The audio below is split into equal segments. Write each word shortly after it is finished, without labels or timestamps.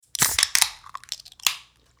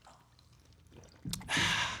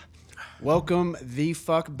Welcome the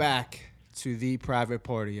fuck back to the private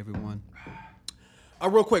party, everyone.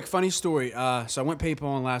 Real quick, funny story. So I went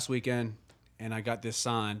paintballing last weekend, and I got this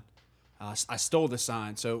sign. I stole the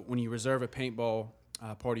sign. So when you reserve a paintball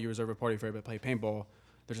party, you reserve a party for everybody to play paintball.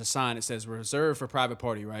 There's a sign that says "Reserved for private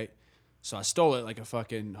party," right? So I stole it like a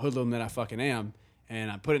fucking hoodlum that I fucking am,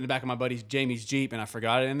 and I put it in the back of my buddy Jamie's Jeep, and I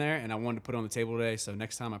forgot it in there, and I wanted to put it on the table today. So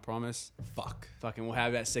next time, I promise. Fucking, we'll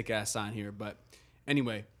have that sick ass sign here. But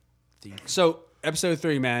anyway. So, episode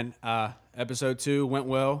 3, man. Episode 2 went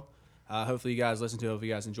well. Hopefully, you guys listened to it. Hopefully,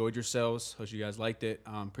 you guys enjoyed yourselves. Hope you guys liked it.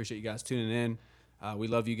 Appreciate you guys tuning in. We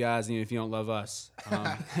love you guys, even if you don't love us.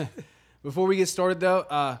 Before we get started, though,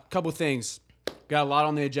 a couple things. Got a lot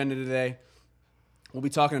on the agenda today. We'll be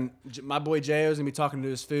talking. My boy J.O. is going to be talking to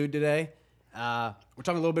his food today. We're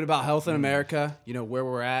talking a little bit about health in America. You know, where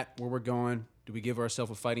we're at, where we're going. Do we give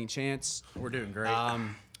ourselves a fighting chance? We're doing great.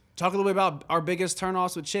 Talk a little bit about our biggest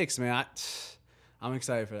turn-offs with chicks, man. I'm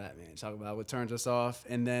excited for that, man. Talk about what turns us off.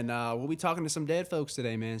 And then we'll be talking to some dead folks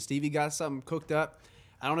today, man. Stevie got something cooked up.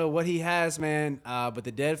 I don't know what he has, man, but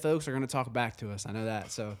the dead folks are going to talk back to us. I know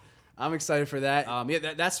that. So I'm excited for that.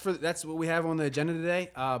 That's what we have on the agenda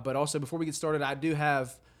today. But also, before we get started, I do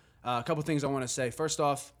have a couple things I want to say. First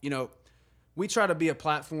off, you know, we try to be a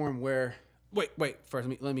platform where – Wait. First,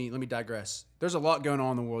 let me digress. There's a lot going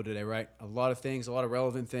on in the world today, right? A lot of things, a lot of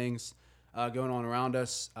relevant things going on around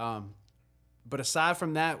us. But aside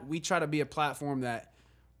from that, we try to be a platform that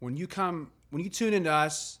when you tune into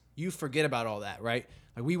us, you forget about all that, right?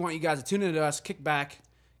 Like we want you guys to tune into us, kick back,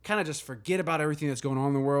 kind of just forget about everything that's going on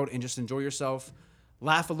in the world and just enjoy yourself,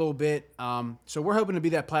 laugh a little bit. So we're hoping to be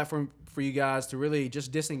that platform for you guys to really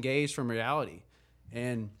just disengage from reality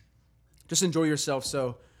and just enjoy yourself.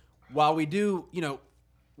 So while we do, you know,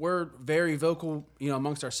 we're very vocal, you know,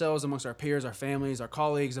 amongst ourselves, amongst our peers, our families, our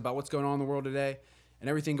colleagues about what's going on in the world today and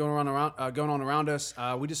everything going on around us.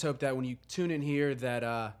 We just hope that when you tune in here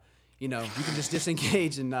that, you know, you can just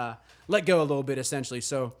disengage and let go a little bit, essentially.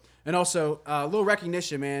 So, and also a little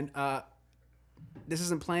recognition, man. This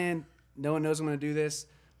isn't planned. No one knows I'm going to do this,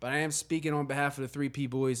 but I am speaking on behalf of the 3P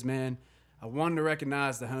boys, man. I wanted to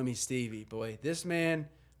recognize the homie Stevie, boy. This man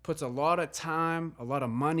puts a lot of time, a lot of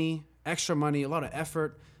money, extra money, a lot of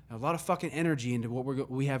effort, and a lot of fucking energy into what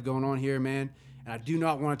we have going on here, man. And I do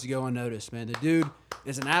not want it to go unnoticed, man. The dude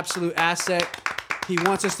is an absolute asset. He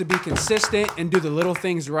wants us to be consistent and do the little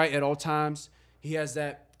things right at all times. He has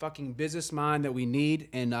that fucking business mind that we need.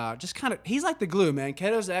 And just kind of, he's like the glue, man.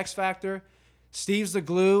 Keto's the X Factor. Steve's the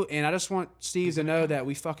glue. And I just want Steve to know that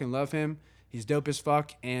we fucking love him. He's dope as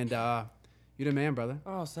fuck. And you're the man, brother.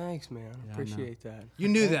 Oh, thanks, man. Yeah, Appreciate that. You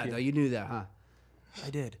knew Thank that, though. You knew that, huh? I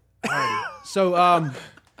did. So,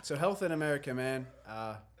 so health in America, man.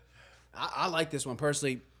 I like this one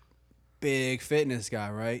personally. Big fitness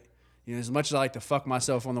guy, right? You know, as much as I like to fuck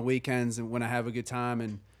myself on the weekends and when I have a good time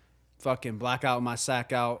and fucking black out my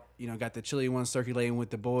sack out, you know, got the chili one circulating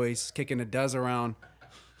with the boys, kicking the does around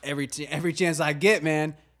every chance I get,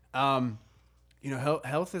 man. You know,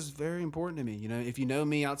 health is very important to me. You know, if you know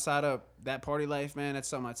me outside of that party life, man, that's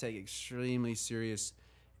something I take extremely serious,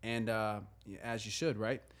 and as you should,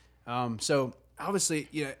 right? So obviously,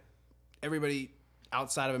 you know, everybody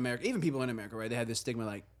outside of America, even people in America, right? They have this stigma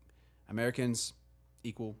like Americans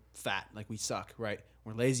equal fat, like we suck, right?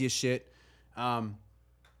 We're lazy as shit. So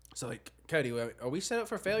like, Cody, are we set up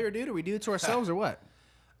for failure, dude? Or we do it to ourselves or what?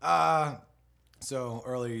 So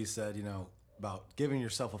earlier you said, you know, about giving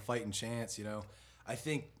yourself a fighting chance, you know. I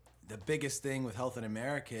think the biggest thing with health in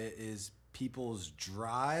America is people's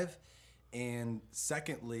drive, and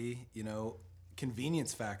secondly, you know,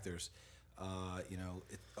 convenience factors. You know,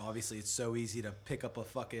 obviously it's so easy to pick up a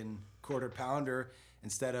fucking quarter pounder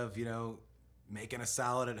instead of, you know, making a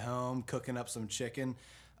salad at home, cooking up some chicken.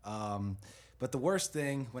 But the worst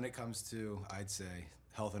thing when it comes to, I'd say,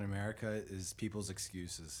 health in America is people's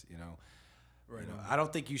excuses, you know. Right. You know, I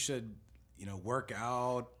don't think you should, you know, work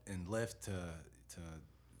out and lift to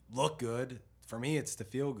look good. For me, it's to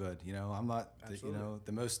feel good. You know, I'm not, you know,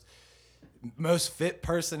 the most fit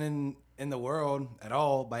person in the world at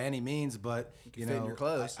all by any means, but you know, fit in your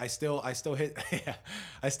clothes. I still hit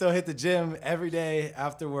I still hit the gym every day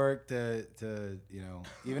after work to you know,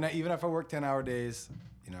 even if I work 10-hour days,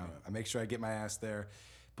 you know, I make sure I get my ass there.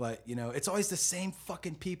 But you know, it's always the same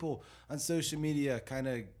fucking people on social media kind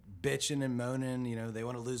of bitching and moaning, you know, they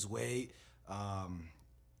want to lose weight,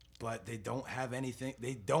 but they don't have anything,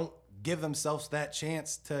 they don't give themselves that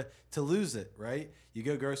chance to lose it, right? You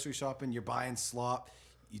go grocery shopping, you're buying slop,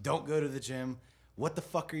 you don't go to the gym. What the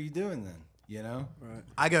fuck are you doing then? You know? Right.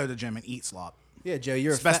 I go to the gym and eat slop. Yeah, Joe,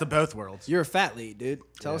 you're It's best of both worlds. You're a fat lead, dude.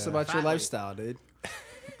 Tell us about your Fat lead. lifestyle, dude.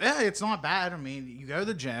 Yeah, it's not bad. I mean, you go to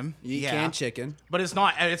the gym. You eat yeah, canned chicken. But it's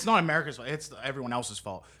not America's fault. It's everyone else's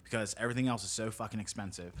fault because everything else is so fucking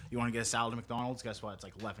expensive. You want to get a salad at McDonald's? Guess what? It's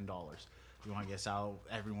like $11. You want to get a salad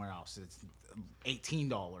everywhere else? It's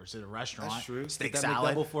 $18 at a restaurant. That's true. Steak Get that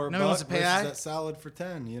salad. McDouble for a no one wants buck to pay versus that. that salad for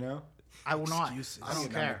 10. You know. I will not. I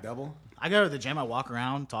don't care. Double. I go to the gym. I walk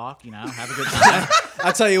around, talk. Have a good time.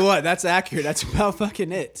 I'll tell you what, that's accurate. That's about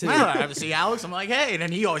fucking it, too. I have to see Alex. I'm like, hey, and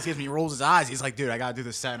then he always gives me rolls his eyes. He's like, dude, I gotta do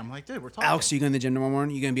this set. I'm like, dude, we're talking. Alex, you going to the gym tomorrow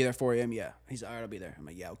morning? You going to be there 4 a.m.? Yeah. He's like, all right, I'll be there. I'm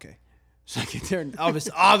like, yeah, okay. So I get there, and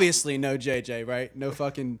obviously no JJ, right? No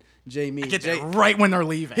fucking Jamie. Get there right when they're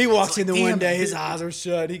leaving. He walks It's in like, the one damn day, it. his eyes are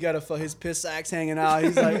shut. He got his piss sacks hanging out.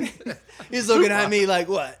 He's like, he's looking at me like,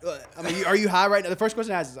 what? I mean, are you high right now? The first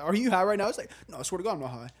question I asked is, are you high right now? I was like, no, I swear to God, I'm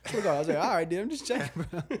not high. I swear to God. I was like, all right, dude, I'm just checking,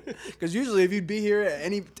 bro. Because usually if you'd be here at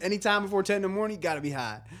any time before 10 in the morning, you got to be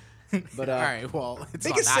high. But All right, well, it's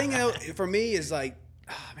biggest not that thing bad. though, for me is like,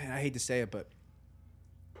 man, I hate to say it, but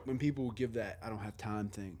when people give that I don't have time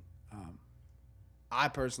thing, I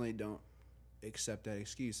personally don't accept that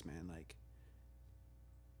excuse, man. Like,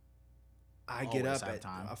 I get Always up have at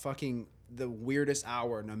time. a fucking the weirdest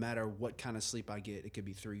hour, no matter what kind of sleep I get. It could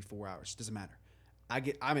be 3-4 hours, doesn't matter.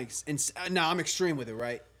 I'm extreme with it,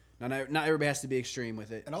 right? Not everybody has to be extreme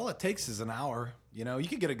with it. And all it takes is an hour. You know, you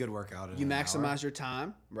could get a good workout in You an hour. maximize your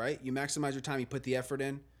time, right? You maximize your time. You put the effort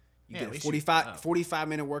in. You Yeah, get at a least 45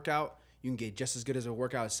 minute workout. You can get just as good as a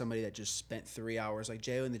workout as somebody that just spent 3 hours, like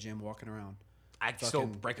Jay in the gym, walking around, I'd still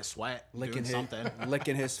fucking break a sweat licking doing his, something.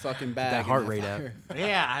 licking his fucking bag. That in heart rate up. fire.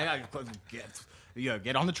 Yeah, I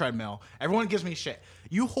get on the treadmill. Everyone gives me shit.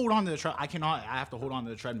 You hold on to the treadmill. I cannot. I have to hold on to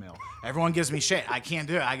the treadmill. Everyone gives me shit. I can't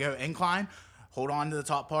do it. I go incline, hold on to the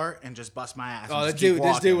top part, and just bust my ass. Oh, and this just keep dude,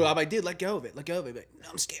 walking. I'm like, dude, let go of it. Let go of it. But, no,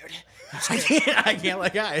 I'm scared. I can't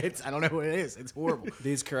let go. I don't know what it is. It's horrible.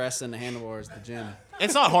 Dude's caressing the handlebars at the gym.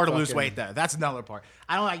 It's not hard to lose Fucking- weight though. That's another part.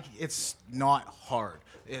 I don't like. It's not hard.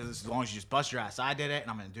 As long as you just bust your ass. I did it,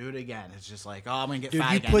 and I'm gonna do it again. It's just like, oh, I'm gonna get Dude,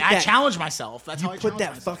 fat you again. put I that- challenge myself. That's how I Put challenge that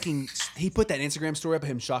myself. fucking. He put that Instagram story up of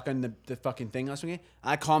him shotgun the fucking thing last weekend.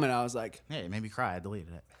 I commented. I was like, Hey, it made me cry. I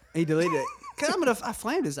deleted it. he deleted it. Cause I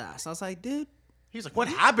flamed his ass. I was like, dude. He's like, what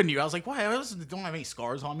happened to you? I was like, what? I don't have any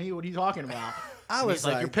scars on me. What are you talking about? I And was he's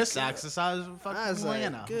like, your like, piss sack's the size of I fucking was like,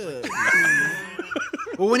 Atlanta. good.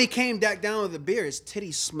 Well, when he came back down with the beer, his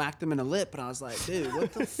titty smacked him in the lip, and I was like, dude,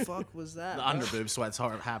 what the fuck was that? The bro? underboob sweat's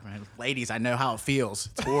hard happening. Ladies, I know how it feels.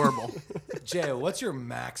 It's horrible. Jay, what's your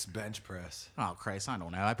max bench press? Oh, Christ, I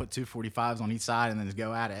don't know. I put 245s on each side and then just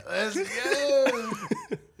go at it. Let's go.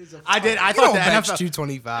 I did. I You thought don't the bench NFL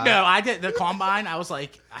 225. No, I did the combine. I was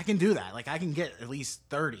like, I can do that. Like, I can get at least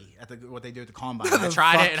 30 at what they do at the combine. I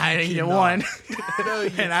tried fuck it and I you didn't get cannot. one. No, you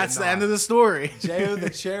And that's the cannot. end of the story. J.O. the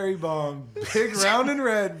cherry bomb. Big, round, and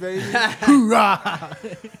red, baby. Hoorah!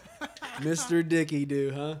 Mr. Dicky,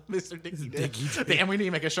 dude, huh? Mr. Dicky. Damn, we need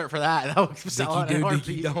to make a shirt for that. That would sell out in a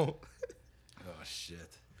Dicky heartbeat. don't. Oh, shit.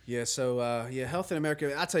 Yeah. So health in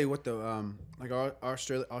America. I tell you what though, like our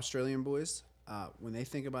Australian boys, when they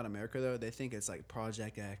think about America though, they think it's like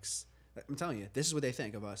Project X. I'm telling you, this is what they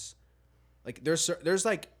think of us. Like there's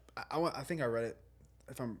like I think I read it,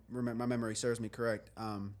 if my memory serves me correct.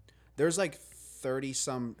 There's like 30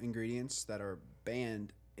 some ingredients that are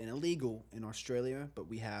banned and illegal in Australia, but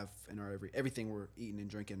we have in our everything we're eating and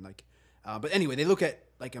drinking. Like, but anyway, they look at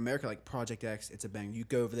like America like Project X. It's a bang. You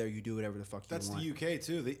go over there, you do whatever the fuck That's you want. the UK,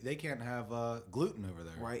 too. They can't have gluten over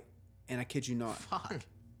there. Right? And I kid you not, Fuck.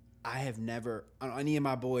 I have never on any of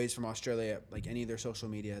my boys from Australia, like any of their social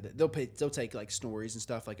media, they'll take like stories and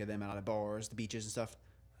stuff like of them out at bars, the beaches and stuff.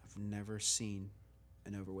 I've never seen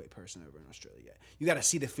an overweight person over in Australia yet. You got to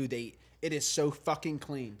see the food they eat. It is so fucking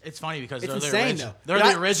clean. It's funny because It's they're insane, the, though. they're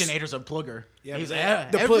But the originators of Plugger. Yeah, He's but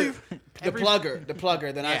like, The every-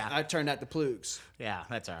 plugger. Then Yeah. I turned that to plugs. Yeah,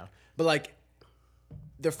 that's how. But like,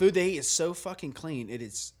 the food they eat is so fucking clean.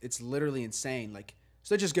 It's literally insane. Like,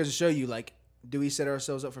 so it just goes to show you, like, do we set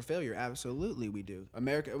ourselves up for failure? Absolutely, we do.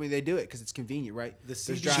 America, I mean, they do it because it's convenient, right? The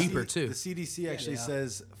There's CDC, cheaper, too. The CDC actually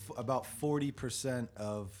says about 40%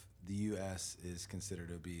 of the U.S. is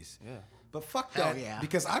considered obese. Yeah. But fuck Hell that. yeah.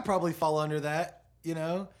 Because I probably fall under that, you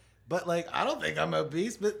know? But, like, I don't think I'm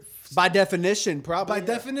obese, but By definition, probably. by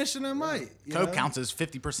definition, I might. You Coke know? counts as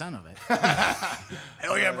 50% of it.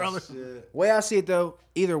 Hell yeah, brother. Way I see it though,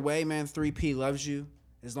 either way, man, 3P loves you.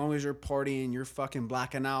 As long as you're partying, you're fucking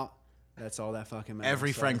blacking out. That's all that fucking matters.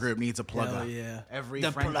 Every friend group needs a plugger. Hell yeah. Every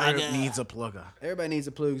The friend plugger. group needs a plugger. Everybody needs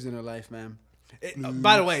a plugs in their life, man.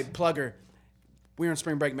 By the way, plugger. We were in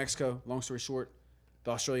spring break, Mexico. Long story short,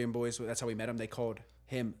 the Australian boys, that's how we met him. They called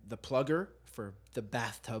him the plugger for the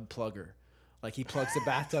bathtub plugger. Like he plugs the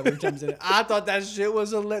bathtub every time he's in it. I thought that shit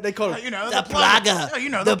was they called him the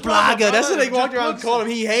plaga. The plaga. That's what they walked around and called him.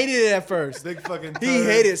 He hated it at first. Big fucking. He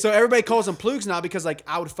hated it. So everybody calls him Plugs now because like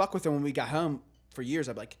I would fuck with him when we got home for years.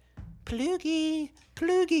 I'd be like, Plugy.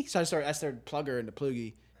 So I started Plugger into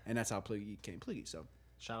Plugy, and that's how Plugy came Plugy. So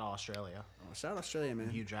Shout out Australia. shout out Australia, man.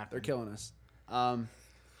 Hugh Jackman. They're killing us.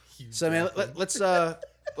 So man,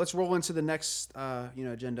 let's roll into the next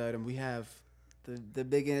agenda item. We have the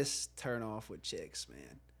biggest turn off with chicks,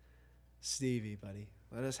 man. Stevie, buddy,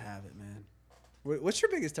 let us have it, man. What's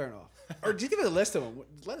your biggest turn off? Or just give it a list of them.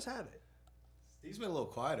 Let us have it. He's been a little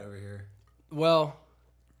quiet over here. Well,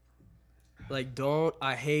 like,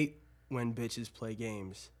 I hate when bitches play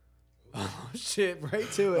games. Oh shit,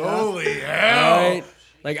 right to it. Holy hell! Right?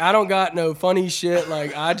 Like, I don't got no funny shit.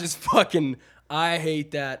 Like, I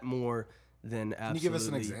hate that more than absolutely. Can you give us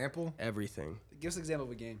an example? Everything. Give us an example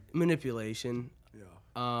of a game. Manipulation. Yeah.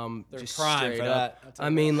 They're Just prime straight for up. that. I'll I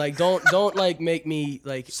mean, like, don't like make me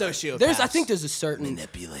like Sociopaths. I think there's a certain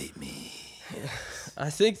Manipulate me. I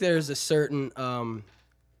think there's a certain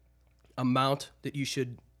amount that you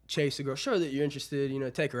should chase a girl. Sure that you're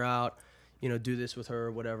interested, take her out, do this with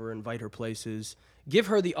her, whatever, invite her places, give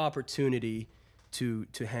her the opportunity to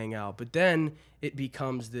hang out. But then it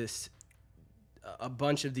becomes a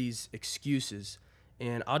bunch of these excuses.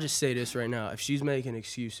 And I'll just say this right now. If she's making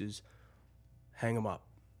excuses, hang them up.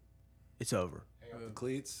 It's over. Hang up the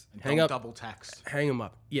cleats. Hang Don't up. double text. Hang them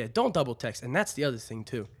up. Yeah, don't double text. And that's the other thing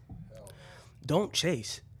too. Don't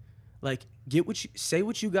chase. Like, say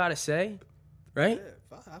what you gotta say, right?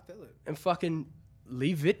 Yeah, I feel it. And fucking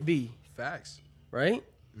leave it be, Facts. right?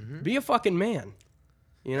 Be a fucking man.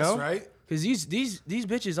 You know? That's right. Because these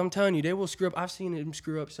bitches, I'm telling you, they will screw up. I've seen them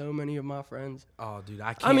screw up so many of my friends. Oh, dude,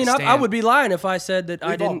 I can't. I mean, I would be lying if I said that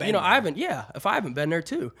I We've all didn't. been I there. haven't. Yeah, if I haven't been there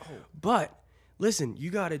too. But listen,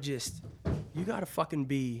 you gotta fucking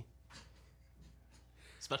be.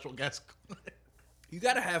 Special guest. You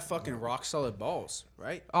gotta have fucking rock solid balls,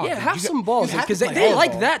 right? Oh, Yeah, dude, have you some balls you have because to they play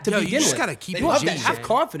like volleyball. that to Yo, you begin just with. gotta keep They it love G, that. Have man.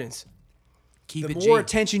 confidence, Keep The it more G.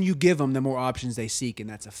 attention you give them, the more options they seek, and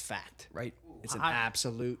that's a fact. right? It's an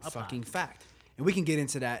absolute fucking fact. And we can get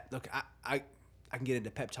into that. Look, I can get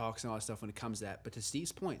into pep talks and all that stuff when it comes to that. But to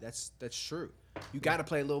Steve's point, that's true. You got to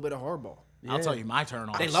play a little bit of hardball. I'll tell you my turn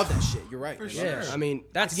off. They love that shit. You're right. They love Yeah, that shit. I mean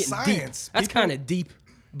that's It's getting science. deep. That's People- kind of deep,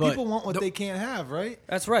 but People want what they can't have, right?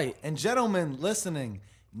 that's right. And gentlemen listening,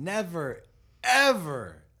 never,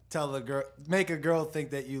 ever make a girl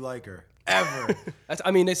think that you like her. Ever. As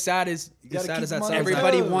sad as gotta that keep them on sounds. their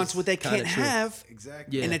Everybody toes. wants what they Kinda can't true. have.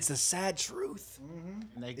 Exactly. Yeah. And it's the sad truth.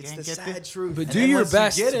 And they It's can't the get sad the, truth. But And do then your once you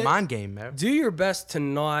best. get it- Mind game, man. Do your best to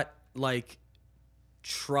not like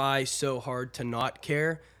try so hard to not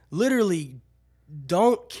care. Literally,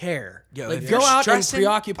 don't care. Yo, like if go you're out and stressing-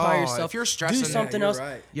 preoccupy oh, yourself. if you're stressing- do something Yeah, else. you're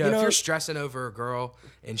right. Yeah, You if know, you're stressing over a girl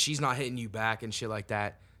and she's not hitting you back and shit like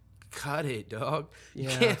that, cut it, dog. You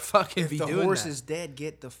Yeah. can't fucking If be the doing horse that. is dead,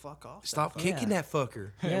 get the fuck off. Stop kicking that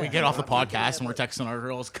fucker. we get off the podcast and we're texting our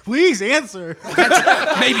girls. Please answer.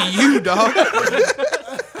 Maybe you, dog.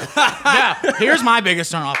 Yeah, here's my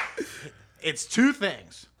biggest turn off. It's two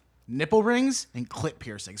things: nipple rings and clip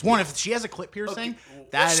piercings. One, if she has a clip piercing,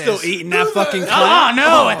 that is Still eating that fucking clip. Oh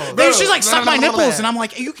no! bro. She's like, suck my No. nipples, and I'm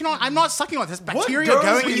like, you cannot. I'm not sucking on this bacteria girls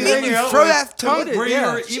going. were in you your- hanging out throw with that tongue- where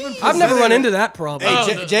yeah. you're even I've never run presented- into that problem.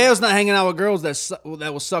 Hey, J.O.'s not hanging out with girls that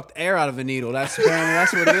will suck the air out of a needle. That's apparently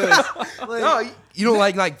that's what it is. No, you don't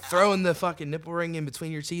like throwing the fucking nipple ring in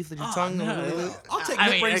between your teeth with your tongue. I'll take I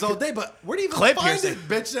nip mean, rings it all could- day, but where do you even Clip find piercing. it,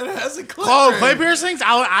 bitch, that has a clip Oh, ring? clip piercings!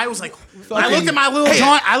 I was like, I looked at my little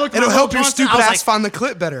joint. I looked at It'll my help little your Johnson, stupid I was ass like, find the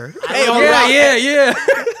clip better. Hey, on, Yeah.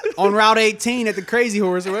 on Route 18 at the Crazy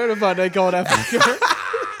Horse, or whatever the fuck they call that.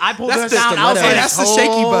 I pulled That's those the down. I was stiletto. like, That's the shaky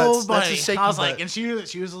oh, butts. That's the buddy. shaky I was butt. like, and she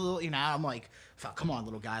was a little, I'm like, fuck, come on,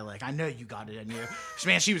 little guy. Like, I know you got it in you.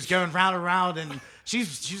 Man, she was going round and round, and she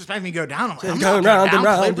was expecting me to go down. I'm like, I'm going not round going and down.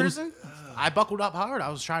 round Clip and- piercing? I buckled up hard. I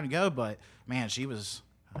was trying to go, but man, she was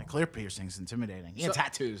like, clear piercings, intimidating. And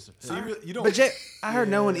tattoos. So you don't. But Jay, I heard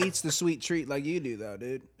no one eats the sweet treat like you do, though,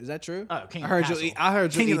 dude. Is that true? Oh, King I of heard the you'll Castle. eat. I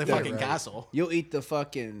heard you'll King eat of the that, fucking right? castle. You'll eat the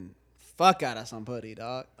fucking fuck out of some putty,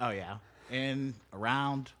 dog. Oh yeah, and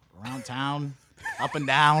around town, up and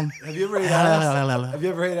down. Have you ever ate ass? Have you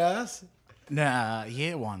ever ate ass? Nah,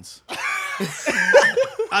 yeah, once.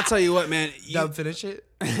 I'll tell you what, man. Dub, finish it.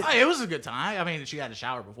 Oh, it was a good time. I mean, she had a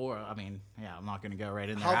shower before. I mean, yeah, I'm not gonna go right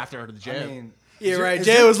in there after her to the gym. I mean, Yeah, is your- right. is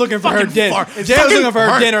Jay your- was looking for her fucking dinner. fart. Jay was looking for her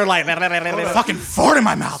fart. dinner like. fucking fart in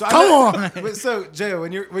my mouth. So Come on. But so, Jay,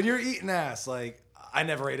 when you're eating ass, like I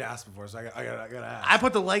never ate ass before, so I gotta ask. I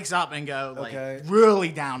put the legs up and go like Okay. really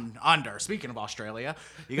down under. Speaking of Australia,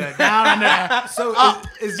 you go down under, So up,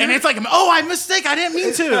 is and your- it's like, oh, I mistake. I didn't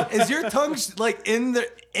mean to. Is your tongue like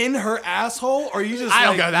in her asshole, or you just I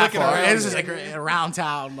don't like, go that licking far. around It's just it? like around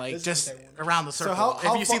town, like just around the circle. how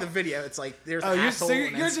if you see far- the video, it's like there's Oh, an you're, asshole. so you're,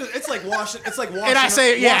 and you're it's- just, it's like washing I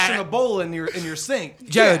say, yeah. washing a bowl in your sink.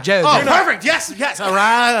 Joe, Joe, Oh, Joe. perfect. Yes. All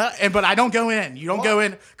right. But I don't go in. You don't go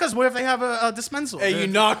in because what if they have a dispensal? Hey, you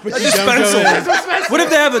knock, but you Dispensal. don't go in. What if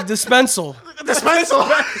they have a dispensal? dispensal.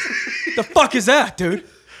 The fuck is that, dude?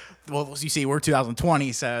 Well, you see, we're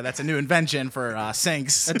 2020, so that's a new invention for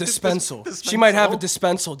sinks. A dispensal. She might have a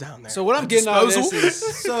dispensal down there. So what I'm getting out of this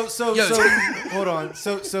is So Yo. hold on.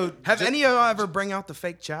 So Have any of y'all ever bring out the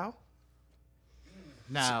fake chow?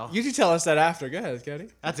 No, you can tell us that after. Go ahead, Cody.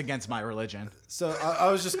 that's against my religion. So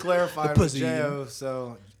I was just clarifying with pussy Jo.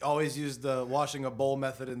 So always use the washing a bowl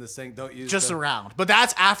method in the sink. Don't use Just the, around. But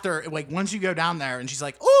that's after, like, once you go down there and she's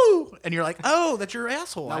like, ooh, and you're like, oh, that's your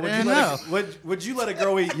asshole. Now, I would didn't you know. let would you let a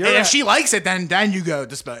girl eat your? And if she likes it, then you go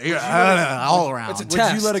all around. It's a would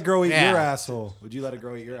test. you let a girl eat Yeah. your asshole? Would you let a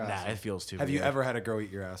girl eat your Nah, asshole? it feels too Have you weird. ever had a girl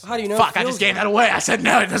eat your asshole? How do you know? Fuck, it I feels just gave good? that away. I said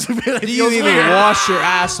no, it doesn't feel Do you even wash your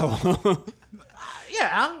asshole? Yeah,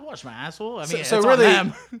 I'll wash my asshole. I mean, so it's really, on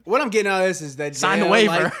them. what I'm getting out of this is that Sign the JL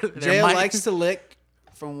waiver. There JL might- likes to lick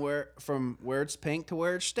from where it's pink to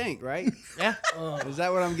where it's stink, right? Yeah. Is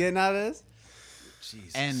that what I'm getting out of this?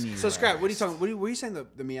 And So scrap. What are you talking? Were you saying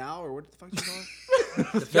the meow or what the fuck you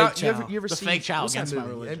call it? Y'all, chow. you ever The see fake chow what's that against my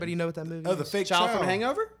movie? religion. Anybody know what that movie Oh, the is? fake Chow chow. from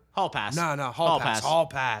Hangover? Hall pass. No, Hall Pass. Hall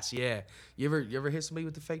Pass, yeah. You ever hit somebody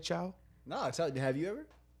with the fake chow? No, have you ever?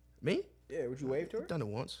 Me? Yeah, would you wave to her? Done it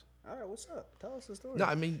once. All right, what's up? Tell us the story. No,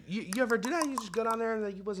 I mean, you ever did that? You just go down there and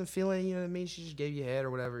like, you wasn't feeling, you know what I mean? She just gave you a head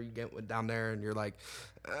or whatever. You went down there and you're like,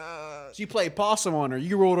 She played possum on her.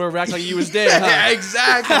 You rolled over, act like you was dead, huh? yeah,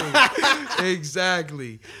 exactly.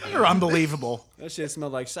 Exactly. You're unbelievable. That shit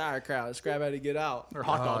smelled like sauerkraut. Scrap had to get out. Or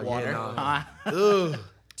hot dog yeah, water. nah. Huh? Ugh.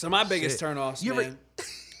 So my biggest Shit. turnoffs, You ever- man.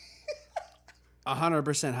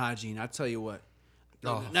 100% hygiene. I tell you what.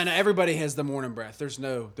 Oh. No, everybody has the morning breath. There's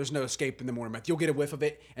no escaping the morning breath. You'll get a whiff of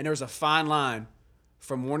it, and there's a fine line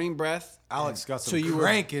from morning breath. Alex got So some you were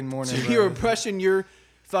cranking morning. So you were brushing your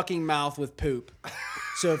fucking mouth with poop.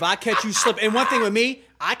 So if I catch you slip, and one thing with me,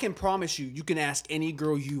 I can promise you, you can ask any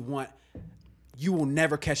girl you want. You will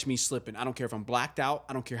never catch me slipping. I don't care if I'm blacked out.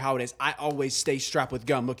 I don't care how it is. I always stay strapped with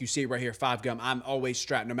gum. Look, you see it right here, 5 gum. I'm always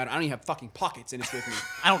strapped. No matter. I don't even have fucking pockets in this with me.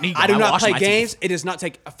 I don't need I do gum. not wash play my games. teeth. It does not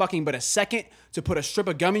take a fucking but a second to put a strip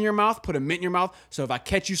of gum in your mouth, put a mint in your mouth. So if I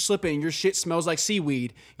catch you slipping and your shit smells like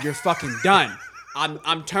seaweed, you're fucking done.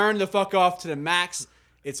 I'm turned the fuck off to the max.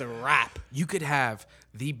 It's a wrap. You could have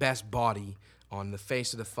the best body on the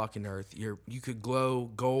face of the fucking earth. You could glow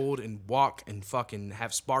gold and walk and fucking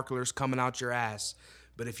have sparklers coming out your ass.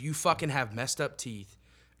 But if you fucking have messed up teeth,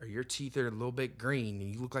 or your teeth are a little bit green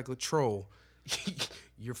and you look like a troll,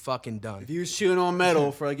 you're fucking done. If you was chewing on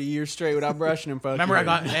metal for like a year straight without brushing them, Remember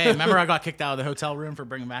I got kicked out of the hotel room for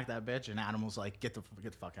bringing back that bitch, and Adam was like, "Get the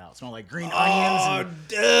fuck out!" It smelled like green onions. And,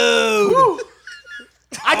 dude.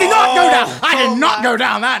 I did not go down. I did not go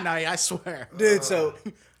down that night. I swear. Dude, so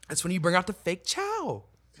That's when you bring out the fake chow.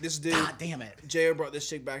 this dude, God damn it. J.O. brought this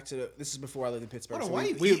chick back to the. This is before I lived in Pittsburgh. Hold on,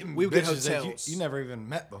 So why we you eating would get bitches that hotels. you never even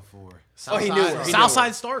met before? Oh, he knew her. He knew her.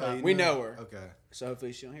 Southside startup. We know her. Okay. So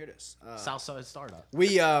hopefully she don't hear this. Southside startup.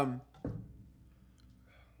 We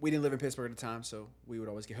didn't live in Pittsburgh at the time, so we would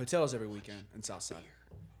always get hotels every weekend in Southside.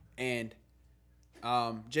 And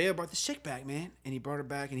J.O. brought this chick back, man, and he brought her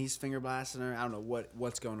back, and he's finger blasting her. I don't know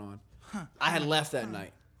what's going on. I had left that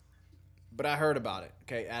night, but I heard about it.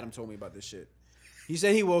 Okay, Adam told me about this shit. He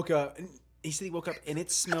said he woke up, and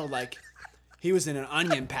it smelled like he was in an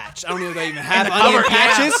onion patch. I don't know if they even have onion cover, yeah.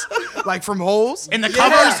 patches. Like from holes? And the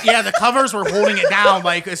covers, the covers were holding it down.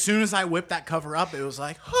 Like as soon as I whipped that cover up, it was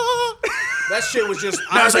like, That shit was just.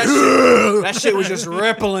 was that shit was just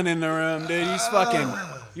rippling in the room, dude. He's fucking.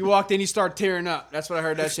 You walked in, you start tearing up. That's what I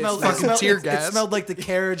heard. That shit. fucking tear gas. It smelled like the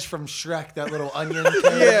carriage from Shrek, that little onion.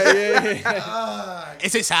 Yeah.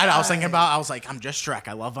 Is it sad? I was thinking about. I was like, I'm just Shrek.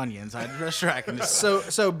 I love onions. I'm just Shrek. And it's,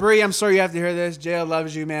 So Bree, I'm sorry you have to hear this. JL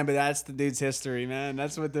loves you, man, but that's the dude's history, man.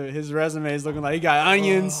 That's what his resume is looking like. He got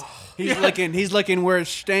onions. He's licking where it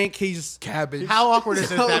stank. He's Cabbage. how awkward is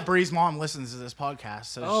it that Bree's mom listens to this podcast?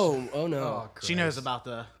 So Oh no. she knows about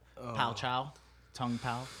the pal chow, tongue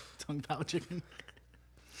pal chicken.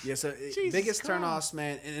 yeah. So biggest turnoffs,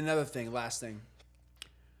 man. And another thing, last thing.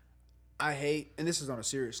 I hate, and this is on a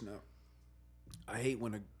serious note. I hate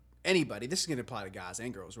when anybody. This is gonna apply to guys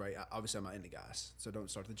and girls, right? Obviously, I'm not into guys, so don't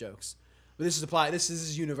start the jokes. But this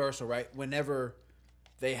is universal, right? Whenever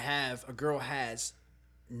a girl has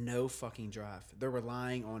no fucking drive. They're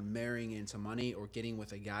relying on marrying into money or getting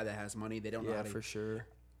with a guy that has money. They don't know how Yeah, to. for sure.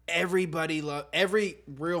 Every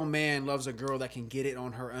real man loves a girl that can get it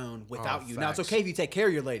on her own without you. Now it's facts. okay if you take care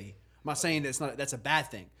of your lady. I'm not saying that's a bad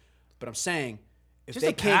thing, but I'm saying if Just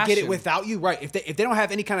they a can't get it passion. without you, right? If they don't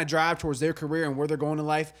have any kind of drive towards their career and where they're going in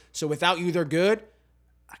life, so without you they're good.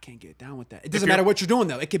 I can't get down with that. It doesn't matter what you're doing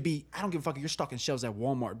though. It could be I don't give a fuck if you're stocking shelves at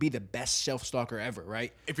Walmart. Be the best shelf stalker ever,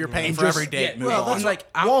 right? If you're paying And for just- every date, move Well, on. that's Like,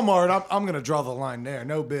 like Walmart. I'm gonna draw the line there.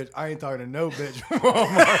 No bitch. I ain't talking to no bitch from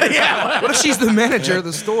Walmart. What if she's the manager of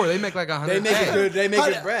the store? They make like $100. They make it good. They make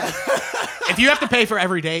it bread. If you have to pay for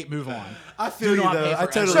every date, move on. I feel you not though. pay I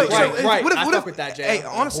for totally every- get Right, it. right. What if, I what fuck if, with that, Jay. Hey,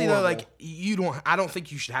 honestly though, Horrible. like you don't. I don't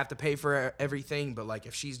think you should have to pay for everything. But like,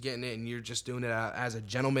 if she's getting it and you're just doing it as a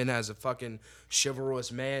gentleman, as a fucking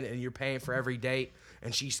chivalrous man, and you're paying for every date,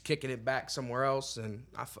 and she's kicking it back somewhere else, and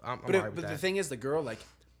I'm But, alright with but that. the thing is, the girl, like,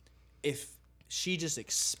 if she just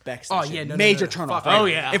expects Oh, that shit, yeah, no, major no. turn Fuck off. her. Oh,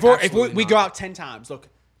 yeah. If we Absolutely go not. out 10 times, look,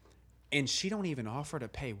 and she don't even offer to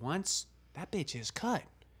pay once, that bitch is cut.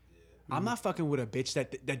 I'm not fucking with a bitch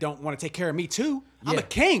that don't want to take care of me too. I'm a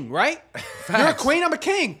king, right? You're a queen. I'm a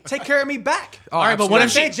king. Take care of me back. All right, but what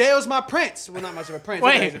if she? J.O.'s my prince? Well, not much of a prince.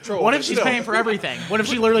 Okay, he's a Wait, troll, what but if she's still. paying for everything? What if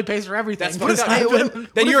she literally pays for everything? That's fucked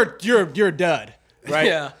up. Then you're a dud, right?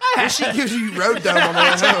 Yeah. If she gives you road dome on the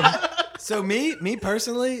way home. So me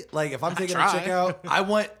personally, like if I'm taking a try. chick out,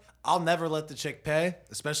 I'll never let the chick pay,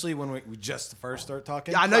 especially when we just first start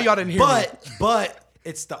talking. I know y'all didn't hear me. But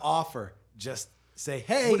it's the offer. Just say,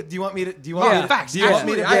 hey, do you want me to? Do you want Yeah, me to? facts. Do you want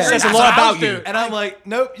me to? Absolutely. I agree. Says a That's lot what I about was you. doing. And I'm like,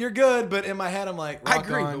 nope, you're good. But in my head, I'm like, I rock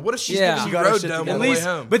agree, on. but what if she's Yeah. giving She you got her road shit dome together. on the way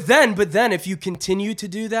home? But then if you continue to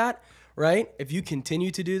do that, right? If you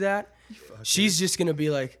continue to do that, she's just gonna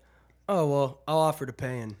be like, oh well, I'll offer to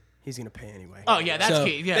pay and he's gonna pay anyway. Oh yeah, that's So,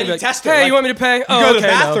 key. Yeah, then you Like, test her, hey, like, you want me to pay? You Oh, go to okay,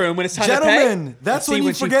 the no. bathroom when it's time to pay. Gentlemen, that's and see when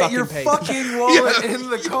you she forget your pays. fucking wallet in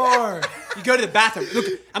the car. You go to the bathroom. Look,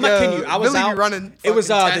 I'm not kidding you. I was Billy be out. running It was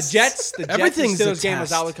fucking the tests. Jets. The Jets and Everything's a Steelers game was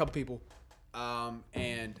test. out with a couple people,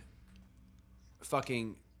 and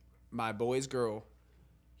fucking my boy's girl.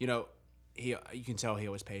 You know, you can tell he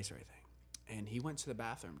always pays for everything, and he went to the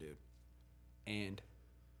bathroom, dude, and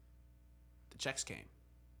the checks came.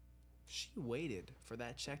 She waited for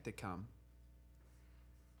that check to come.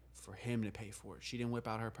 For him to pay for it. She didn't whip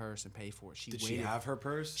out her purse and pay for it. Did she have her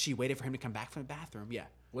purse? She waited for him to come back from the bathroom. Yeah.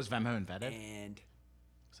 was Venmo embedded? And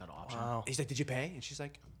Is that an option? Wow. he's like, "Did you pay?" And she's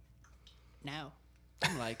like, "No."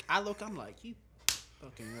 I'm like, I'm like, "You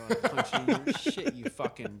fucking punch you in your shit, you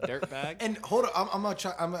fucking dirtbag." And hold on, I'm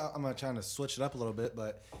not trying to switch it up a little bit,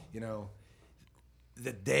 but you know,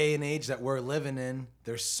 the day and age that we're living in,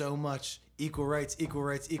 there's so much equal rights, equal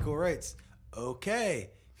rights, equal rights. Okay,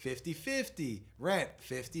 50-50, rent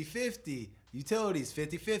 50-50, utilities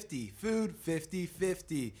 50-50, food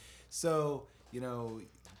 50-50. So you know,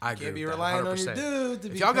 I you agree can't be with that, relying on your 100%. dude to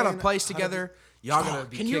be If y'all got a paying place 100%. together, y'all gonna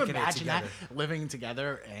be Can you kicking it imagine together. that living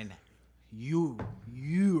together and you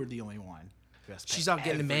are the only one who has to pay She's out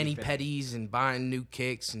getting the mani everything. pedis and buying new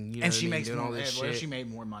kicks and you know and what she I mean, makes doing more. all this What if shit. she made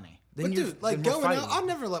more money? Then But you're- dude, like then we're going out, fighting. I'll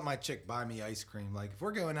never let my chick buy me ice cream. Like if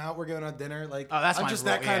we're going out dinner. Like Oh, that's I'm my just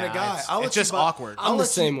rule. that kind of Yeah, guy. it's- I'll it's let you just buy- awkward. I'll I'm the let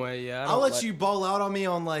same you- way. Yeah. I I'll don't let you ball out on me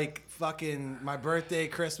on like fucking my birthday,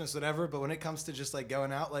 Christmas, whatever. But when it comes to just like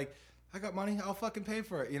going out, like I got money, I'll fucking pay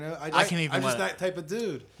for it. You know, I can't even I'm just let- that type of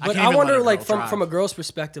dude. I But can't I even wonder, let a like girl from a drive. girl's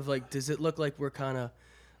perspective, like does it look like we're kind of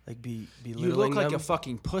like belittling You look like them? a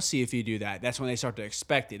fucking pussy if you do that. That's when they start to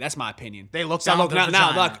expect it. That's my opinion. They look So down look, the now,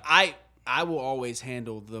 vagina. look, I will always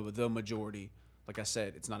handle the majority. Like I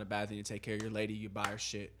said, it's not a bad thing to take care of your lady. You buy her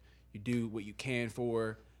shit. You do what you can for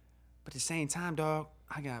her. But at the same time, dog,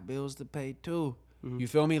 I got bills to pay too. You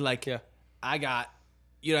feel me? Like, Yeah. I got,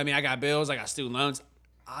 you know what I mean? I got bills. I got student loans.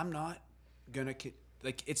 I'm not gonna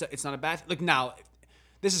like it's not a bad. Look now,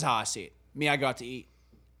 this is how I see it. Me, I go out to eat.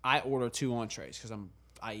 I order 2 entrees because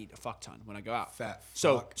I eat a fuck ton when I go out. Fat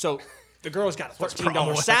So fuck. so the girl's got a wrong $13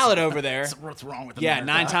 with salad over there. What's wrong with Yeah, America?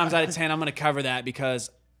 9 times out of 10, I'm gonna cover that because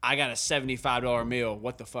I got a $75 meal.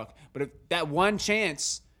 What the fuck? But if that one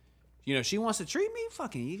chance, you know, she wants to treat me,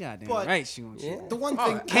 fucking, you goddamn But- right. She wants to. The one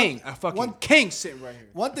thing, King, a fucking king sitting right here.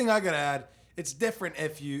 One thing I gotta add, it's different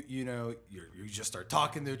if you just start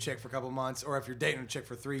talking to a chick for a couple months, or if you're dating a chick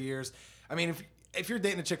for 3 years. I mean, if you're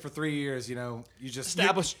dating a chick for 3 years, you know, you just you're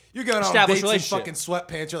going on established dates in relationship. fucking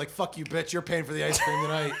sweatpants. You're like, fuck you, bitch. You're paying for the ice cream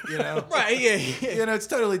tonight. You know, Right? Yeah. You know, it's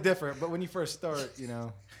totally different. But when you first start, you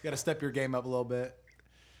know, you got to step your game up a little bit.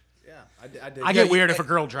 Yeah. I did. I get weird if a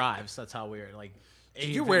girl drives. That's how weird. Like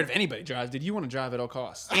You're weird if anybody drives, dude. You want to drive at all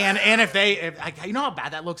costs. And if you know how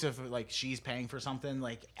bad that looks if like she's paying for something,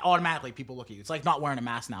 like automatically people look at you. It's like not wearing a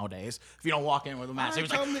mask nowadays. If you don't walk in with a mask, it's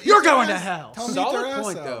like you're going to hell. Tell 'em to eat their Solid ass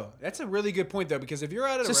point out. though. That's a really good point though, because if you're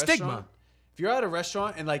at a It's a restaurant, stigma. if you're at a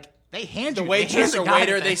restaurant and like They hand the you waitress they or hand the guy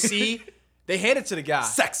waiter, the they thing. see, they hand it to the guy.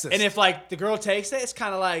 Sexist. And if like the girl takes it, it's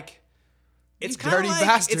kind of like, it's You kind of dirty like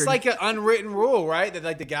bastard. it's like an unwritten rule, right? That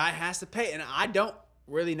like the guy has to pay, and I don't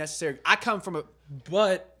really necessarily. I come from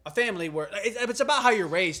But a family where it's about how you're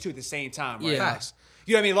raised too. At the same time, right? Yeah. Facts.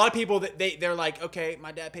 You know what I mean? A lot of people that they're like, okay,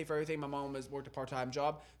 my dad paid for everything. My mom has worked a part-time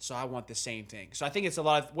job, so I want the same thing. So I think it's a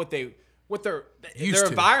lot of what their Used to.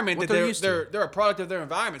 environment What that they're used to. they're a product of their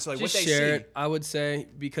environment. So like just what they share see. it, I would say,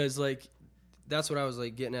 because like that's what I was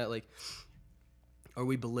like getting at. Like, are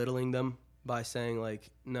we belittling them by saying like,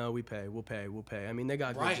 no, we'll pay. I mean, they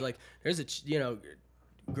got Right. good, like there's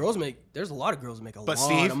there's a lot of girls that make a But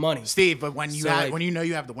lot of money. Steve, but when you So, like- when you know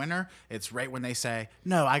you have the winner, it's right when they say,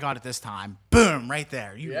 "No, I got it this time." Boom, right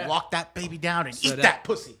there. You Yeah. lock that baby down and eat that- that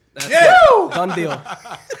pussy. That's it. Done deal.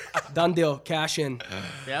 Done deal. Cash in.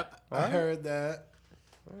 Yep. I heard that.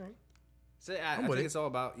 So I with think it. it's all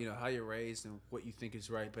about how you're raised and what you think is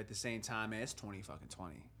right. But at the same time, man, it's 20 fucking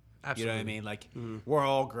 20. You know what I Absolutely. mean? Like we're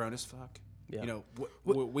all grown as fuck. Yeah. You know,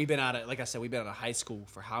 we've been out of, like I said, we've been out of high school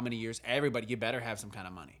for how many years? Everybody, you better have some kind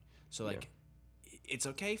of money. So like, it's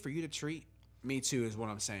okay for you to treat me too, is what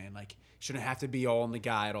I'm saying. Like, shouldn't have to be all on the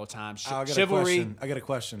guy at all times. I got a Chivalry. question. I got a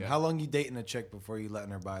question. How long you dating a chick before you letting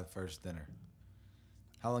her buy the first dinner?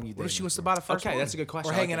 How long you dating? What if she her wants to for? buy the first Okay, one? that's a good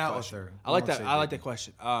question. Or I like hanging that out with question. her. I like We that. won't I say like that dating.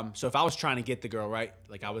 question. So if I was trying to get the girl right,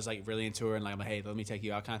 like I was like really into her and like I'm like, hey, let me take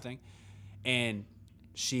you out kind of thing, and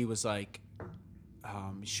she was like,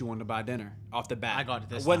 she wanted to buy dinner off the bat. I got it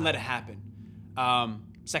this I wouldn't time. let it happen.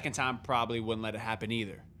 Second time probably wouldn't let it happen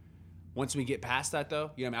either. Once we get past that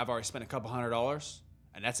though, you know, what I mean, I've already spent $200,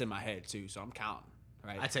 and that's in my head too, so I'm counting.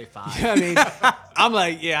 Right. I'd say 5. You know what I mean, I'm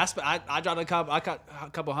like, yeah, I dropped I got a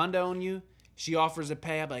couple hundo on you. She offers to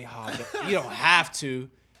pay. I'm like, oh, you don't have to.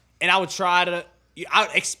 And I would try to. I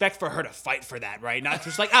would expect for her to fight for that, right? Not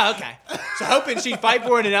just like, oh, okay. So hoping she'd fight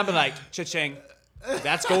for it, and I'd be like, cha-ching.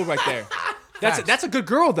 That's gold right there. That's a good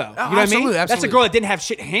girl though. You know what I mean? absolutely, That's a absolutely. girl that didn't have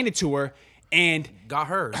shit handed to her, and Got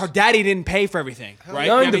hers. her daddy didn't pay for everything, right? Learn You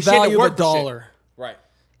know what I the mean? She had to value of a work for shit. dollar. Right.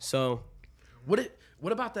 So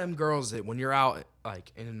What about them girls that when you're out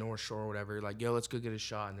like in the North Shore or whatever, you're like, yo, let's go get a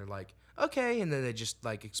shot, and they're like, okay, and then they just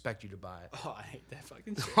like expect you to buy it. Oh, I hate that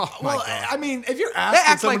fucking shit. Well, I mean, if you're asking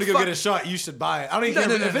act someone like to go fuck- get a shot, you should buy it. I don't even No,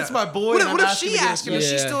 care no, if no, it's no. my boy. What, and I'm what if asking she to get a asking me? shot.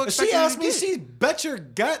 She's Yeah. still If expecting she you asked to me, get she bet your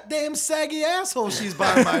goddamn saggy asshole she's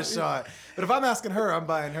buying my shot. But if I'm asking her, I'm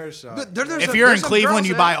buying her shot. If you're in Cleveland,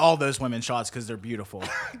 you buy all those women shots because they're beautiful.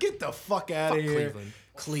 Get the fuck out of here.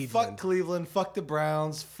 Cleveland. Fuck Cleveland. Fuck the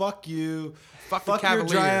Browns. Fuck you. Fuck the your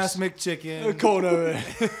dry ass Cavaliers. McChicken. Cold over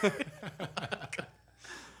there.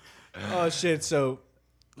 Oh shit! So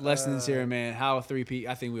lessons here, man. How a 3P?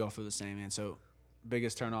 I think we all feel the same, man. So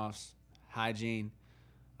biggest turnoffs: hygiene,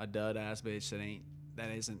 a dud ass bitch that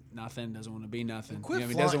isn't nothing, doesn't want to be nothing. Quit you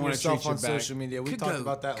know what I mean? flaunting Doesn't want to treat yourself you on back. social media. We Could talked go-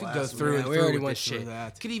 about that could last go week. through and we through already with went this through shit.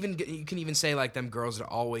 that. You can even say like them girls that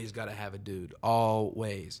always got to have a dude.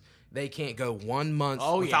 Always. They can't go 1 month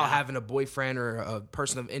without having a boyfriend or a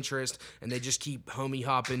person of interest, and they just keep homie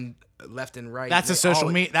hopping left and right. That's They a social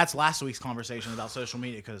always- media. That's last week's conversation about social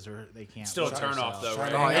media because they can't. Still a work turn off themselves. though,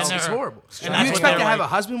 right? Oh, And it's they're- horrible. and You that's what expect to they're have like- a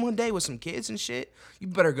husband one day with some kids and shit? You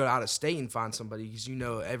better go out of state and find somebody because you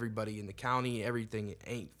know everybody in the county, everything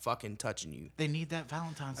ain't fucking touching you. They need that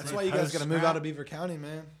Valentine's Day. That's why you guys post, gotta move man. out of Beaver County,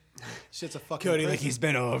 man. Shit's a fucking Cody, like prison. he's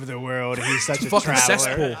been all over the world. He's such a Fucking traveler.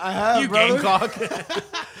 cesspool. I have, You brother. Gamecock.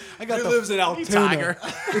 I got He the lives in Altoona. Tiger.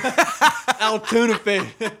 Altoona fish.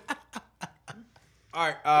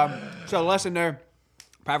 All right. So lesson there.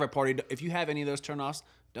 Private party. If you have any of those turnoffs,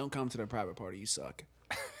 don't come to the private party. You suck.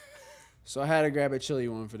 So I had to grab a chilly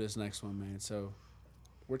one for this next one, man. So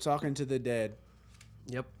we're talking to the dead,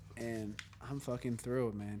 Yep. and I'm fucking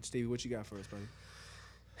thrilled, man. Stevie, what you got for us, buddy?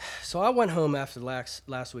 So I went home after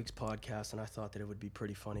last week's podcast, and I thought that it would be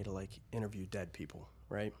pretty funny to like interview dead people,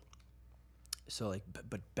 right? So like,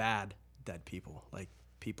 but bad dead people, like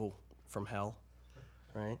people from hell,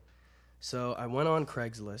 right? So I went on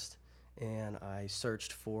Craigslist and I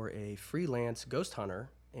searched for a freelance ghost hunter,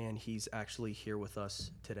 and he's actually here with us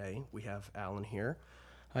today. We have Alan here.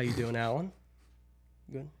 How you doing, Alan?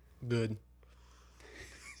 Good. Good.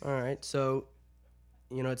 All right. So,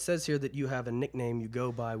 you know, it says here that you have a nickname you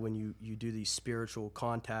go by when you do these spiritual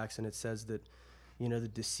contacts, and it says that, you know, the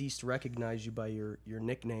deceased recognize you by your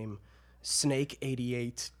nickname, Snake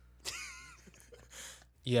 88.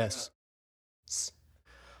 Yes.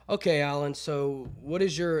 Okay, Alan, so what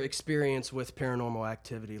is your experience with paranormal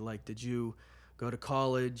activity? Like, did you go to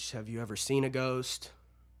college? Have you ever seen a ghost?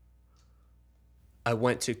 I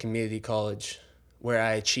went to community college where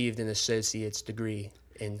I achieved an associate's degree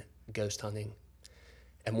in ghost hunting.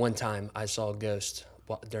 And one time I saw a ghost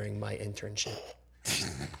during my internship.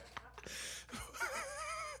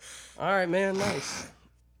 All right, man, nice.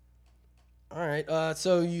 All right,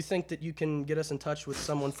 so you think that you can get us in touch with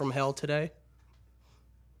someone from hell today?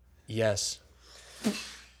 Yes.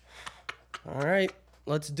 All right,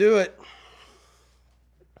 let's do it.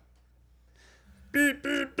 Beep,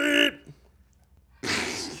 beep, beep.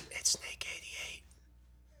 It's Snake 88.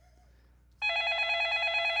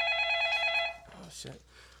 Oh, shit.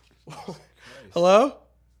 Hello?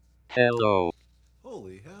 Hello.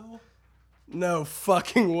 Holy hell. No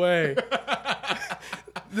fucking way.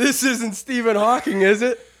 This isn't Stephen Hawking, is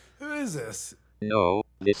it? Who is this? No,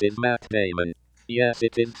 this is Matt Damon. Yes,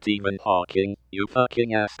 it is Stephen Hawking, you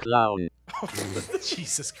fucking ass clown.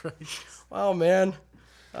 Jesus Christ. Wow, man.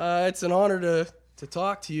 It's an honor to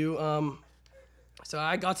talk to you. So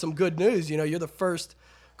I got some good news. You know, you're the first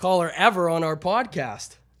caller ever on our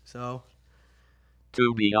podcast. So,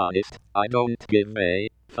 To be honest, I don't give a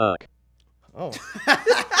fuck. oh.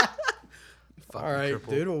 All right,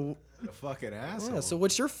 dude. Well, A fucking asshole. yeah, so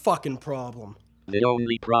what's your fucking problem? The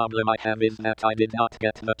only problem I have is that I did not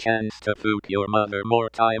get the chance to fuck your mother more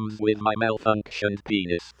times with my malfunctioned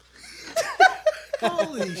penis.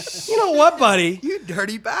 Holy shit. You know what, buddy? You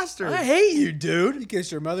dirty bastard. I hate you, dude. You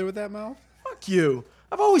kissed your mother with that mouth? Fuck you.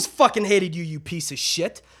 I've always fucking hated you, you piece of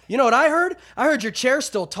shit. You know what I heard? I heard your chair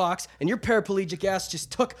still talks, and your paraplegic ass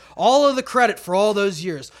just took all of the credit for all those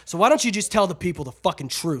years. So why don't you just tell the people the fucking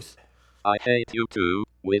truth? I hate you too,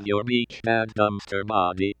 with your beach bag dumpster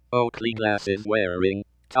body, Oakley glasses wearing,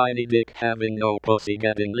 tiny dick having no pussy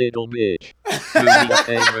getting little bitch. Do me a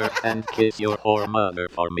favor and kiss your whore mother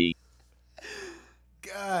for me.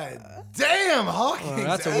 God damn, Hawking. Oh,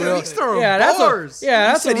 that's a Hey, real. he's throwing Yeah, that's bars. a. Yeah,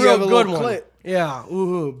 You that's a said you real have a good little one. clit. Yeah,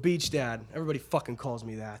 ooh, beach dad. Everybody fucking calls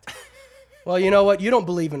me that. Well, you know what? You don't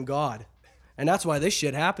believe in God, and that's why this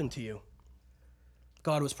shit happened to you.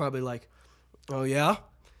 God was probably like, "Oh yeah,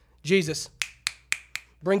 Jesus,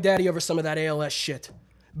 bring Daddy over some of that ALS shit."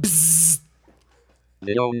 Bzzz.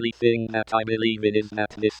 The only thing that I believe in is that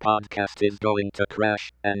this podcast is going to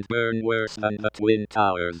crash and burn worse than the Twin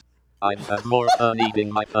Towers. I've had more fun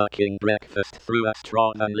eating my fucking breakfast through a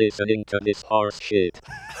straw than listening to this horse shit.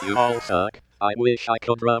 You all suck. I wish I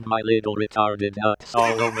could rub my little retarded nuts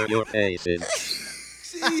all over your faces.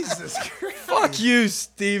 Jesus Christ. Fuck you,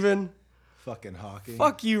 Steven. Fucking Hawking.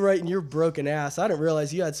 Fuck you right in your broken ass. I didn't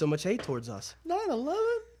realize you had so much hate towards us. 9/11?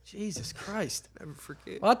 Jesus Christ. Never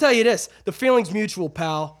forget. Well, I'll tell you this. The feeling's mutual,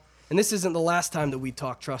 pal. And this isn't the last time that we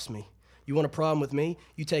talk, trust me. You want a problem with me?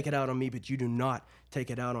 You take it out on me, but you do not take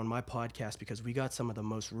it out on my podcast because we got some of the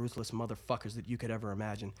most ruthless motherfuckers that you could ever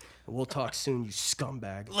imagine. And we'll talk soon, you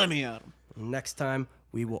scumbag. Let me at him. Next time,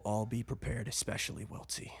 we will all be prepared, especially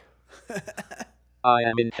Wiltsy. I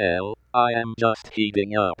am in hell. I am just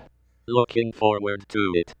heating up. Looking forward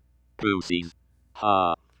to it. Pussies.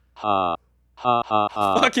 Ha. Ha. Ha ha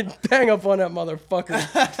ha. Fucking bang up on that motherfucker.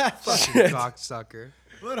 Fucking cocksucker.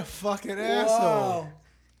 What a fucking asshole. Wow.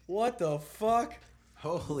 What the fuck?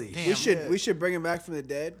 Holy We should bring him back from the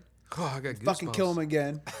dead. Oh, I got Fucking goosebumps. kill him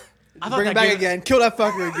again. I thought Bring him that back gave- again. Kill that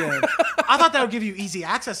fucker again. I thought that would give you easy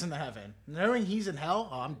access into heaven. Knowing he's in hell,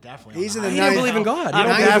 oh, I'm definitely. He's on in the the highway You ninth- don't believe in God. You I'm don't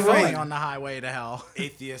Ninth believe in definitely ring. on the highway to hell.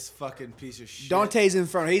 atheist fucking piece of shit. Dante's in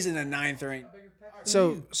front. He's in the 9th ring.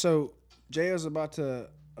 So J.O.'s about to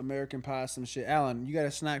American Pie some shit. Alan, you got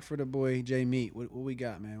a snack for the boy J Meat. What we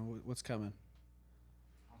got, man? What's coming?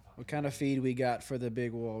 What kind of feed we got for the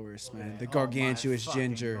big walrus, man? The gargantuous Oh my fucking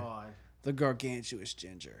ginger. God. The gargantuous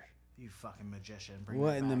ginger. You fucking magician. Bring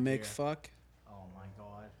What that in the back mick here. fuck? Oh my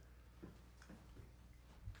god.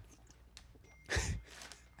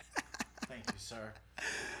 Thank you, sir.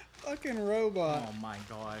 Fucking robot. Oh my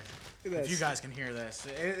god. Look at If you that. guys can hear this,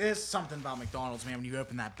 it is something about McDonald's, man. When you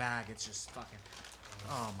open that bag, it's just fucking.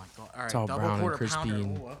 Oh my god. All right, all double brown and quarter crispy pounder.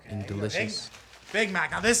 and- Ooh, okay. and Big- delicious. Big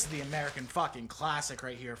Mac. Now this is the American fucking classic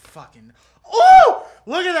right here. Fucking. Oh!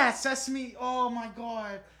 Look at that sesame. Oh my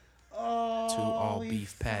god. Oh. Two all holy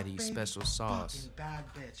beef patty, fucking special sauce. Fucking bad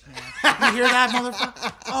bitch, man. You hear that,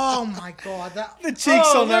 motherfucker? Oh my god. That, The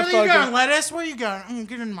cheeks on that Where are you fucker. going, lettuce? Where you going?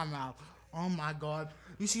 Get in my mouth. Oh my god.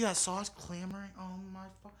 You see that sauce clamoring? Oh my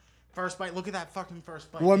fuck. First bite. Look at that fucking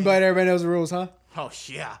first bite. One man. bite, everybody knows the rules, huh? Oh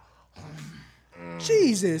yeah.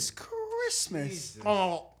 Jesus Christmas.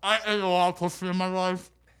 Oh, I ate a lot of pussy in my life.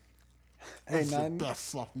 Ain't It's the nothing.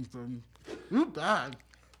 best fucking thing. You bad.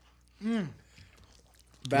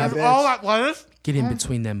 Bad There's all bitch. that lettuce. Get in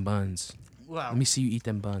between them buns. Wow. Let me see you eat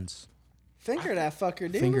them buns. Finger that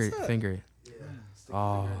fucker, dude. Finger What's it, up? finger it.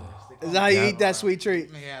 Oh, Is that how you eat that sweet treat?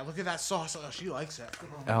 Yeah, look at that sauce. Oh, she likes it.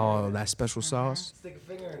 oh, that special sauce,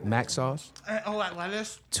 Mac sauce. And all that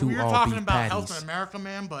lettuce. Two We were all talking beef about health patties. in America,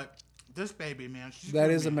 man, but this baby, man, she's That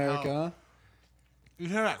giving is me America, hell. huh? You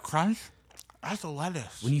hear that crunch? That's the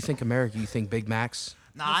lettuce. When you think America, you think Big Macs.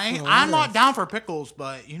 Nah, I'm not down for pickles,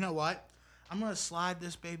 but you know what? I'm gonna slide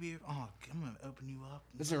this baby. Oh, I'm gonna open you up.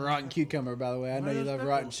 This is a rotten cucumber, by the way. I know you Where's love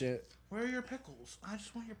rotten pickles? shit. Where are your pickles? I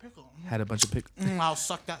just want your pickle. Had a bunch of pick. I'll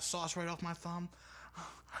suck that sauce right off my thumb.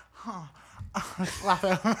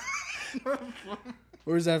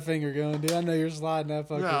 Where's that finger going, dude? I know you're sliding that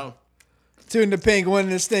fucker. No. Two in the pink, one in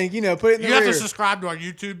the stink. You know, put it in the You have rear. to subscribe to our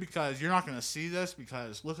YouTube because you're not gonna see this.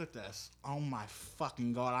 Because look at this. Oh my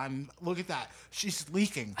fucking god! Look at that. She's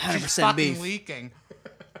leaking. She's 100% fucking beef. leaking.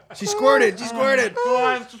 She squirted. She squirted.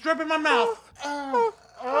 Oh, it's dripping my mouth.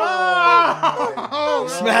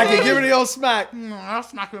 Smack it. Give her the old smack. I'll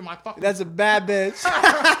smack it with my fucking. That's a bad bitch.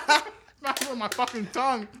 Smack it with my fucking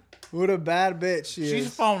tongue. What a bad bitch she She's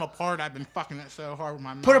is. falling apart. I've been fucking it so hard with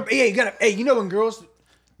my mouth. Put her. Hey, you gotta. Hey, you know when girls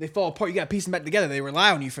they fall apart, you gotta piece them back together. They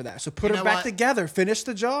rely on you for that. So put You her know back what? together. Finish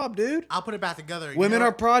the job, dude. I'll put it back together. You Women know,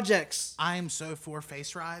 are projects. I am so for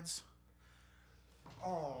face rides.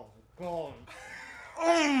 Oh god.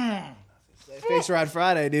 Face Ride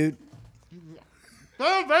Friday, dude.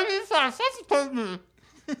 That baby's trying to suffocate me.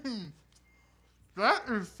 That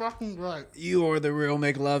is fucking great. You are the real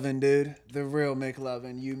McLovin, dude. The real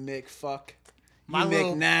McLovin. You McFuck. You My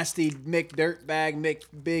little- McNasty, McDirtbag,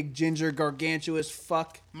 McBig Ginger Gargantuous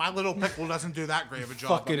fuck. My little pickle doesn't do that great of a job.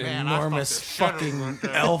 Fucking but man, I fucked enormous, the shit out of fucking it right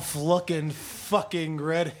there. elf-looking, fucking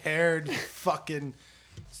red-haired, fucking.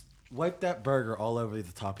 Wipe that burger all over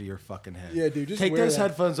the top of your fucking head. Yeah, dude, just take wear those that.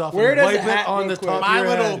 headphones off Wear and it as wipe a hat it on real the quick. top My of your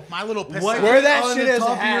little, head. my little piss. Wipe Wear it that on shit the as a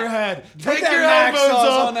top hat. of your head. Put Take that your Mac headphones sauce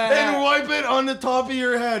off on that and hat. wipe it on the top of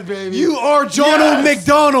your head, baby. You are John Yes. O.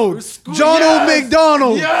 McDonald. John Yes. O.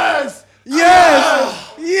 McDonald. Yes!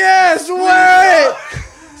 Yes. Yes. Wear it.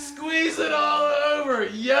 Squeeze it all over.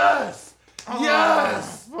 Yes!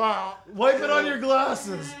 Yes! Wow. Wipe it on your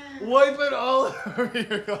glasses. Wipe it all over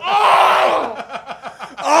your glasses.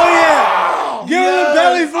 Oh yeah. Give him the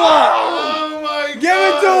belly flop. Oh my god! Give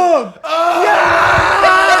it to him.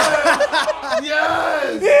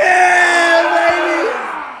 Yes! Yeah,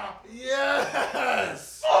 baby.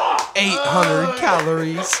 Yes! 800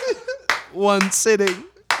 calories, one sitting.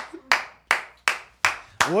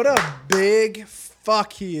 What a big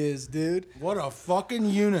fuck he is, dude. What a fucking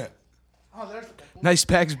unit. Nice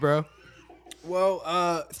pegs, bro. Well,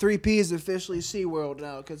 3P is officially SeaWorld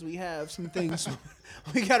now because we have some things.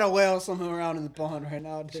 We got a whale swimming around in the pond right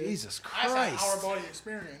now, dude. Jesus That's an Christ. hour body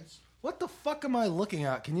experience. What the fuck am I looking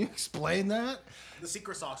at? Can you explain that? The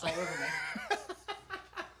secret sauce all over me.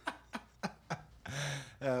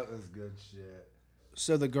 That was good shit.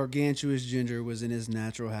 So the gargantuous ginger was in his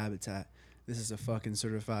natural habitat. This is a fucking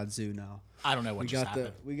certified zoo now. I don't know what just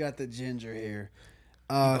happened. We got the ginger here.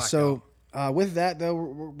 With that though,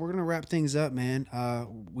 we're gonna wrap things up, man.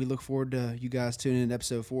 We look forward to you guys tuning in to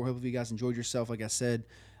episode 4. Hopefully you guys enjoyed yourself. Like I said,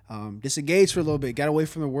 disengage for a little bit, got away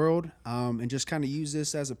from the world, and just kind of use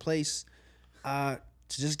this as a place to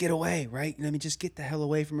just get away, right? Let me just get the hell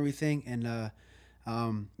away from everything. And the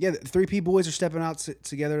 3P boys are stepping out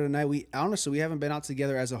together tonight. We haven't been out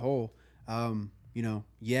together as a whole,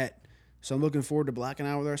 yet. So I'm looking forward to blacking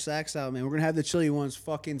out with our sacks out, man. We're gonna have the chili ones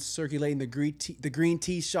fucking circulating the green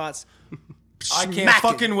tea shots. I can't smacking.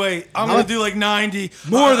 fucking wait. I'm gonna do like 90.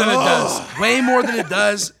 More than it does. Way more than it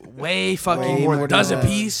does. Way fucking Way more. more Does than a it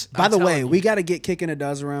does. piece. By I'm the way, telling you. we got to get Kicking a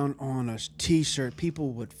Does around on a t-shirt.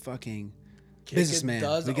 People would fucking businessman.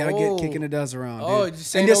 Does? We got to Oh. get Kicking a Does around. Oh, dude.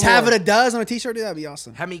 just say and no just have more. it a does on a t-shirt. Dude, that'd be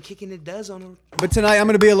awesome. How many kicking it does on a But tonight I'm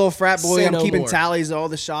gonna be a little frat boy. Say I'm no keeping more. tallies of all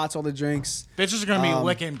the shots, all the drinks. Bitches are gonna be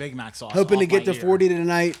licking Big Mac sauce. Hoping to off get my to ear. 40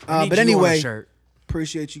 tonight. Need But you on a anyway, shirt.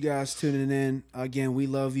 appreciate you guys tuning in. Again, we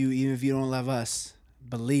love you, even if you don't love us.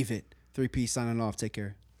 Believe it. 3P signing off. Take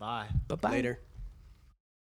care. Bye. Bye-bye. Later.